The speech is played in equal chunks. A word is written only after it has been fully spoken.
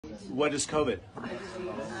What is COVID?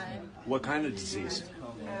 What kind of disease?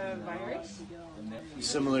 Virus.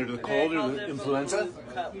 Similar to the cold or the influenza?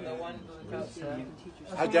 The one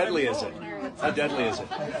How deadly is it? How deadly is it?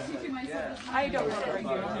 I don't want to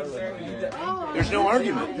argue, sir. There's no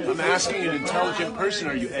argument. I'm asking an intelligent person,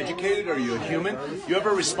 are you educated? Are you a human? You have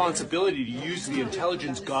a responsibility to use the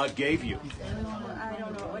intelligence God gave you. I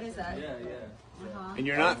don't know. What is that? And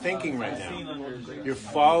you're not thinking right now. You're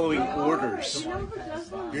following orders.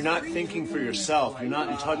 You're not thinking for yourself. You're not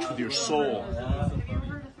in touch with your soul.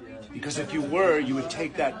 Because if you were, you would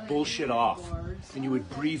take that bullshit off and you would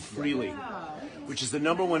breathe freely, which is the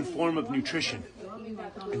 #1 form of nutrition.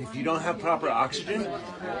 And if you don't have proper oxygen,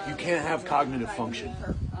 you can't have cognitive function.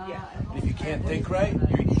 And if you can't think right,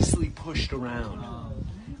 you're easily pushed around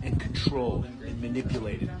and controlled and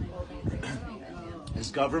manipulated. As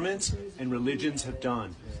governments and religions have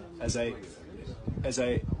done, as I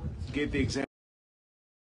gave the example.